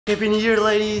Happy New Year,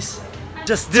 ladies.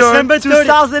 Just December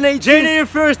 2018. January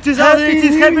 1st,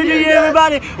 2018. Happy New Year,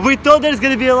 everybody. We thought there's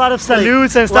gonna be a lot of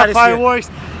salutes and stuff, fireworks.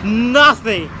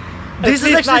 Nothing. This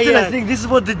is actually, I think this is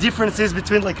what the difference is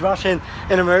between like Russia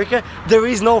and America. There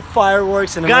is no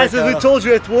fireworks in America. Guys, as we told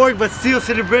you at work, but still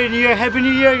celebrating New Year. Happy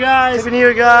New Year, guys. Happy New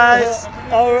Year, guys.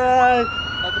 Alright.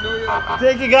 Happy New Year.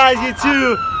 Thank you, guys. You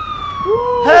too.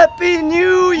 Woo. Happy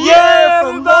New Year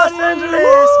from Los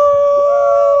Angeles.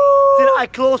 I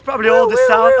closed probably all the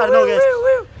sound. I don't know,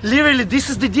 guys. Literally, this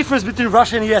is the difference between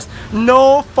Russia and US.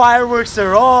 No fireworks at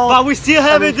all. But we still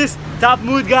have this top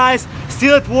mood, guys.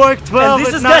 Still at work, 12 and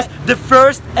this is, guys, the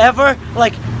first ever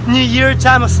like New Year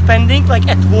time of spending like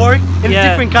at work in a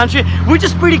different country, which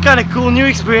is pretty kind of cool, new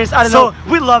experience. I don't know,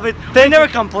 we love it. They never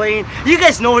complain. You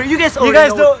guys know it. You guys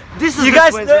already know. This is you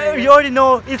guys you already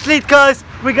know it's lit, cuz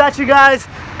we got you guys,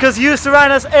 cuz you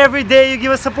surround us every day. You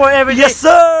give us support every day. Yes,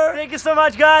 sir. Thank you so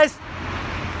much, guys.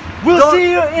 We'll see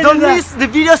you in Don't miss the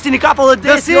videos in a couple of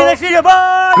days. See you next video.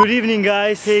 Bye. Good evening,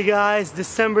 guys. Hey guys,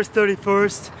 December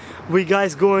 31st. We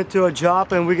guys going to a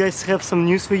job and we guys have some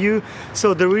news for you.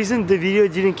 So the reason the video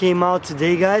didn't came out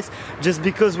today, guys, just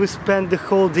because we spent the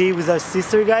whole day with our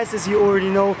sister, guys, as you already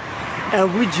know,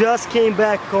 and we just came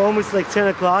back home. It's like 10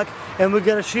 o'clock and we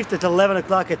got a shift at 11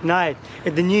 o'clock at night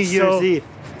at the New Year's Eve.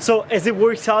 So as it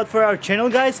works out for our channel,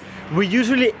 guys, we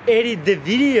usually edit the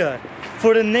video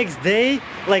for the next day,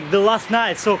 like the last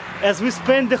night. So as we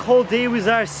spent the whole day with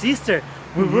our sister,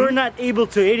 we were not able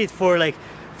to edit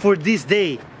for this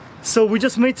day. So we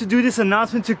just made to do this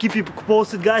announcement to keep you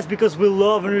posted, guys, because we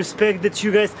love and respect that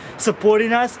you guys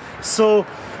supporting us. So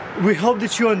we hope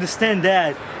that you understand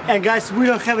that. And guys, we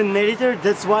don't have an editor,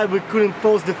 that's why we couldn't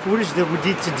post the footage that we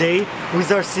did today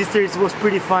with our sister. It was a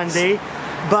pretty fun day.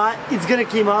 But it's gonna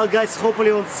come out, guys,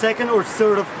 hopefully on 2nd or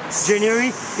 3rd of January.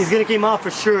 It's gonna come out for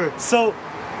sure. So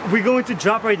we're going to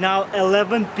drop right now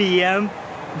 11 p.m.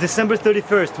 December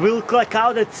 31st. We'll clock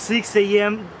out at 6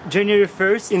 a.m. January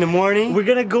 1st in the morning. We're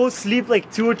gonna go sleep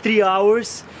like 2 or 3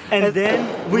 hours, and then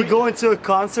we're going to a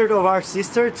concert of our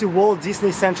sister to Walt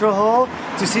Disney Central Hall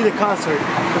to see the concert.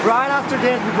 Right after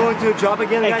that, we're going to a job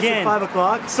again, guys, at 5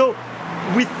 o'clock. So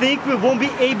we think we won't be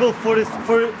able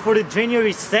for the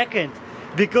January 2nd.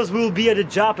 Because we'll be at the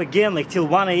job again like till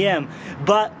 1 a.m.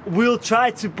 But we'll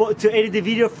try to edit the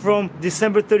video from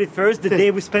December 31st, the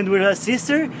day we spent with our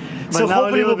sister. But so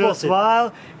hopefully we'll post it.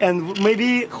 While, and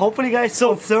maybe, hopefully, guys,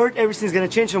 so on 3rd everything's gonna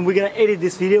change and we're gonna edit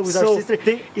this video with our sister.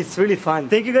 It's really fun.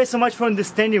 Thank you guys so much for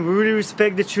understanding. We really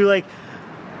respect that you like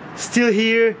still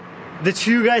here, that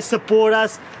you guys support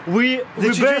us. We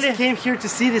barely came here to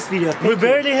see this video. We're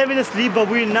barely having a sleep, but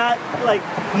we're not like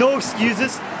no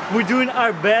excuses. We're doing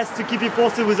our best to keep you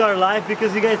posted with our life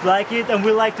because you guys like it and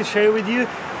we like to share it with you.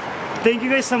 Thank you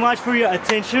guys so much for your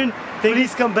attention.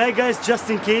 Please come back, guys, just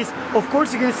in case. Of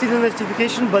course, you're gonna see the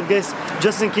notification, but guys,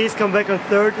 just in case, come back on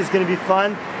 3rd. It's gonna be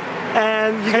fun.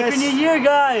 And you Happy New Year,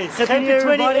 guys! Happy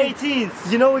 2018!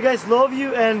 You know we guys love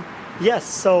you, and yes,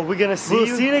 so we're gonna see you.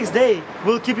 We'll see you next day.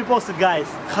 We'll keep you posted, guys.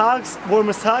 Hugs,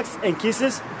 warmest hugs, and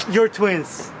kisses. Your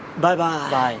twins. Bye-bye.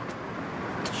 Bye.